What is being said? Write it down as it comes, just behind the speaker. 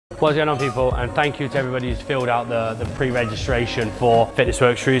What's going on, people? And thank you to everybody who's filled out the pre-registration for Fitness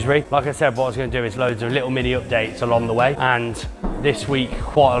Worx Shrewsbury. Like I said, what I was going to do is loads of little mini updates along the way, and this week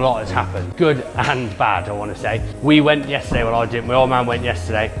quite a lot has happened, good and bad, I want to say. We went yesterday, well I didn't, my old man went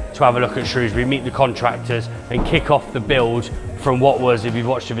yesterday to have a look at Shrewsbury, meet the contractors and kick off the build from what was, if you've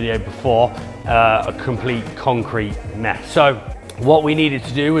watched the video before, a complete concrete mess. So what we needed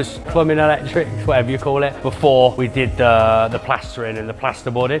to do was plumbing, electrics, whatever you call it, before we did the plastering and the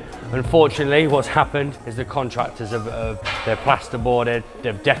plasterboarding. Unfortunately, what's happened is the contractors they've plasterboarded,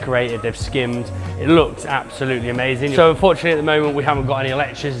 they've decorated, they've skimmed. It looks absolutely amazing. So unfortunately at the moment we haven't got any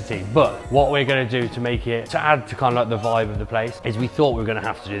electricity, but what we're going to do to make it, to add to kind of like the vibe of the place, is we thought we were going to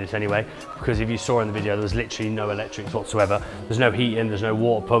have to do this anyway, because if you saw in the video, there was literally no electrics whatsoever. There's no heating, there's no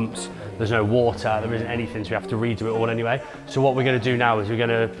water pumps, there's no water, there isn't anything, so we have to redo it all anyway. So what we're going to do now is we're going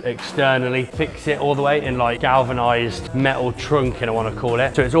to externally fix it all the way in like galvanized metal trunking, I want to call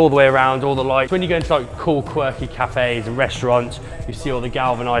it. So it's all the way around, all the lights. When you go into like cool quirky cafes and restaurants, you see all the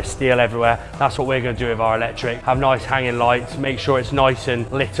galvanized steel everywhere. That's what we're going to do with our electric. Have nice hanging lights, make sure it's nice and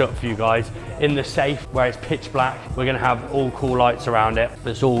lit up for you guys. In the safe where it's pitch black, we're going to have all cool lights around it.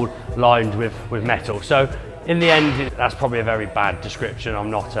 It's all lined with metal. So in the end, that's probably a very bad description. I'm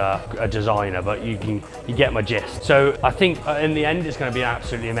not a designer, but you get my gist. So I think in the end, it's going to be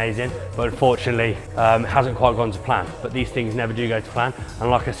absolutely amazing, but unfortunately, it hasn't quite gone to plan. But these things never do go to plan. And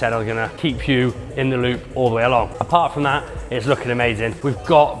like I said, I'm going to keep you in the loop all the way along. Apart from that, it's looking amazing. We've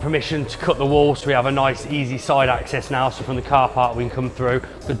got permission to cut the wall, so we have a nice, easy side access now. So from the car park, we can come through.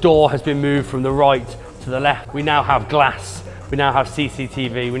 The door has been moved from the right to the left. We now have glass. We now have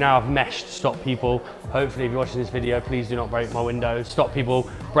CCTV, we now have mesh to stop people. Hopefully if you're watching this video, please do not break my windows. Stop people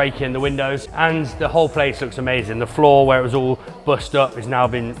breaking the windows. And the whole place looks amazing. The floor where it was all bust up has now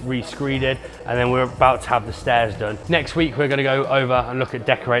been re-screeded, and then we're about to have the stairs done. Next week we're gonna go over and look at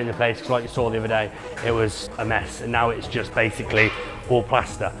decorating the place, because like you saw the other day, it was a mess, and now it's just basically all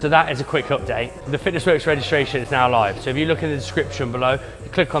plaster. So that is a quick update. The Fitness Worx registration is now live. So if you look in the description below, you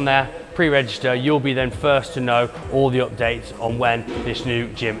click on there, pre-register, you'll be then first to know all the updates on when this new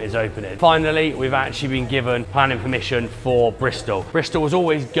gym is opening. Finally, we've actually been given planning permission for Bristol. Bristol was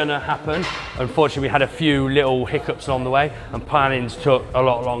always gonna happen. Unfortunately, we had a few little hiccups along the way, and plannings took a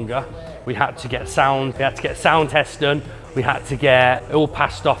lot longer. We had to get sound tests done. We had to get it all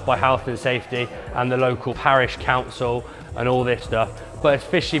passed off by health and safety and the local parish council and all this stuff. But it's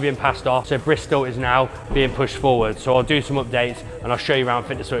officially been passed off, so Bristol is now being pushed forward. So I'll do some updates and I'll show you around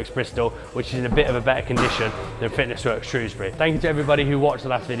Fitness Worx Bristol, which is in a bit of a better condition than Fitness Worx Shrewsbury. Thank you to everybody who watched the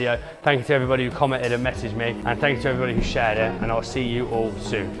last video. Thank you to everybody who commented and messaged me. And thank you to everybody who shared it. And I'll see you all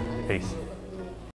soon. Peace.